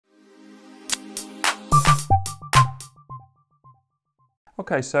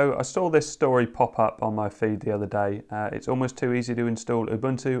Okay, so I saw this story pop up on my feed the other day. It's almost too easy to install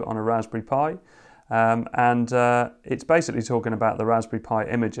Ubuntu on a Raspberry Pi. It's basically talking about the Raspberry Pi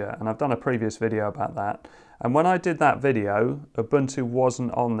imager, and I've done a previous video about that. And when I did that video, Ubuntu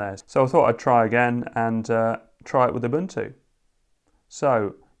wasn't on there. So I thought I'd try again and try it with Ubuntu.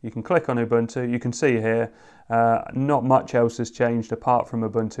 So you can click on Ubuntu. You can see here, not much else has changed apart from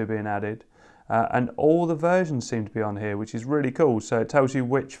Ubuntu being added. And all the versions seem to be on here, which is really cool. So it tells you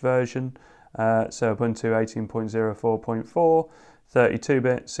which version. So Ubuntu 18.04.4,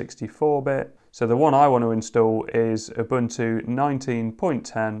 32-bit, 64-bit. So the one I want to install is Ubuntu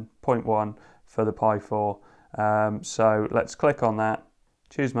 19.10.1 for the Pi 4. So let's click on that,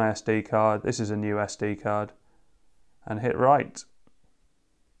 choose my SD card. This is a new SD card, and hit write.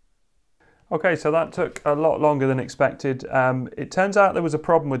 Okay, so that took a lot longer than expected. It turns out there was a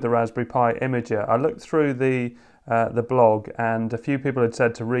problem with the Raspberry Pi imager. I looked through the blog, and a few people had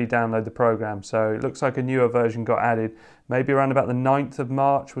said to re-download the program. So it looks like a newer version got added. Maybe around about the 9th of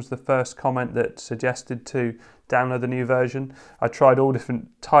March was the first comment that suggested to download the new version. I tried all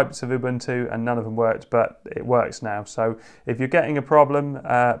different types of Ubuntu and none of them worked, but it works now. So if you're getting a problem,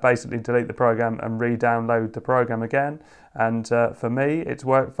 basically delete the program and re-download the program again. And for me, it's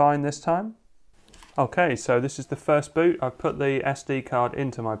worked fine this time. Okay, so this is the first boot. I've put the SD card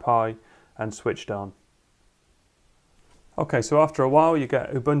into my Pi and switched on. Okay, so after a while you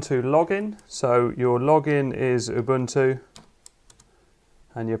get Ubuntu login. So your login is Ubuntu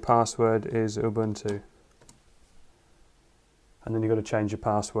and your password is Ubuntu. And then you've got to change your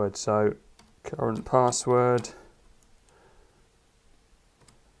password. So current password,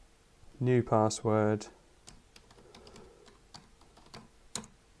 new password,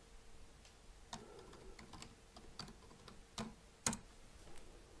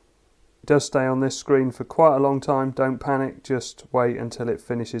 it does stay on this screen for quite a long time. Don't panic, just wait until it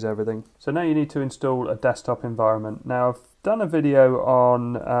finishes everything. So now you need to install a desktop environment. Now I've done a video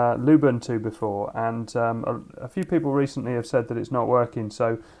on Lubuntu before, and a few people recently have said that it's not working,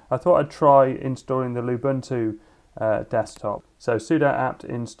 so I thought I'd try installing the Lubuntu desktop. So sudo apt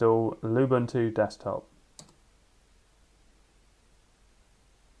install Lubuntu desktop.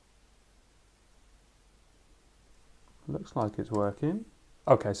 Looks like it's working.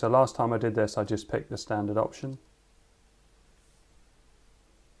 Okay, so last time I did this, I just picked the standard option.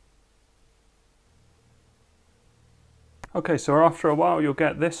 Okay, so after a while you'll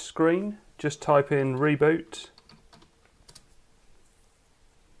get this screen. Just type in reboot.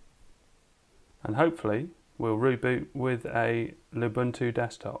 And hopefully we'll reboot with a Lubuntu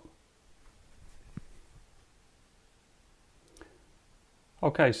desktop.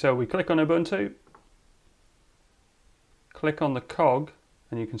 Okay, so we click on Ubuntu, click on the cog,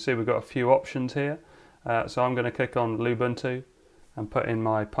 and you can see we've got a few options here. So I'm going to click on Lubuntu and put in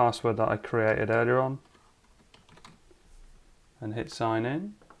my password that I created earlier on and hit sign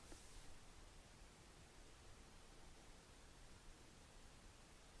in.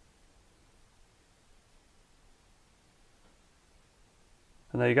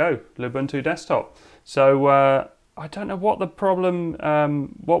 And there you go, Lubuntu desktop. So I don't know what the problem,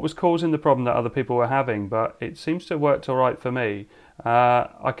 what was causing the problem that other people were having, but it seems to have worked all right for me.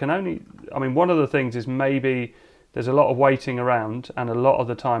 One of the things is maybe there's a lot of waiting around, and a lot of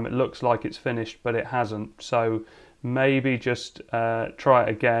the time it looks like it's finished, but it hasn't. So maybe just try it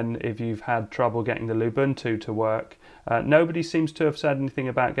again if you've had trouble getting the Lubuntu to work. Nobody seems to have said anything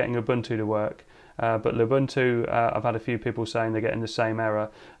about getting Ubuntu to work. But Lubuntu, I've had a few people saying they're getting the same error.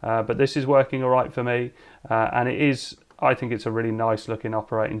 But this is working all right for me. And it is, I think it's a really nice looking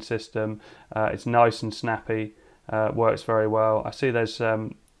operating system. It's nice and snappy, works very well. I see there's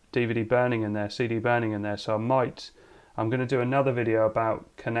DVD burning in there, CD burning in there. So I'm going to do another video about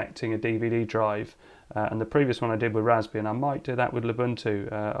connecting a DVD drive. And the previous one I did with Raspbian, I might do that with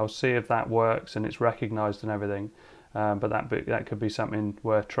Lubuntu. I'll see if that works and it's recognized and everything. But that could be something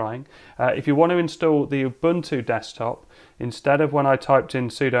worth trying. If you want to install the Ubuntu desktop, instead of when I typed in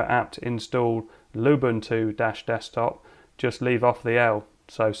sudo apt install lubuntu-desktop, just leave off the L.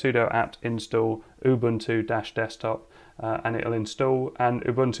 So sudo apt install ubuntu-desktop, and it'll install, and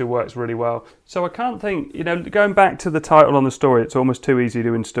Ubuntu works really well. So I can't think, going back to the title on the story, it's almost too easy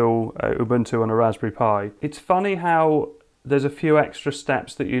to install Ubuntu on a Raspberry Pi. It's funny how there's a few extra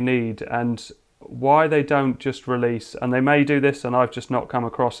steps that you need, and why they don't just release, and they may do this and I've just not come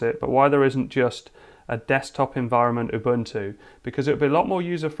across it, but why there isn't just a desktop environment Ubuntu, because it would be a lot more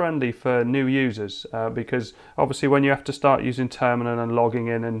user friendly for new users, because obviously when you have to start using terminal and logging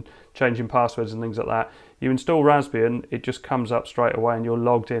in and changing passwords and things like that, you install Raspbian, it just comes up straight away and you're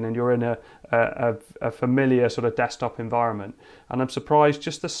logged in and you're in a familiar sort of desktop environment. And I'm surprised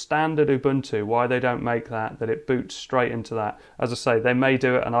just the standard Ubuntu, why they don't make that it boots straight into that. As I say, they may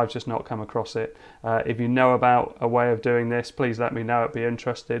do it and I've just not come across it. If you know about a way of doing this, please let me know, I'd be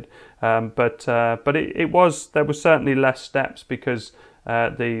interested. But there was certainly less steps because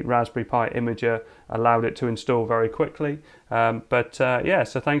the Raspberry Pi Imager allowed it to install very quickly. Yeah,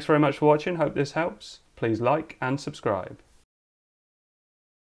 so thanks very much for watching. Hope this helps. Please like and subscribe.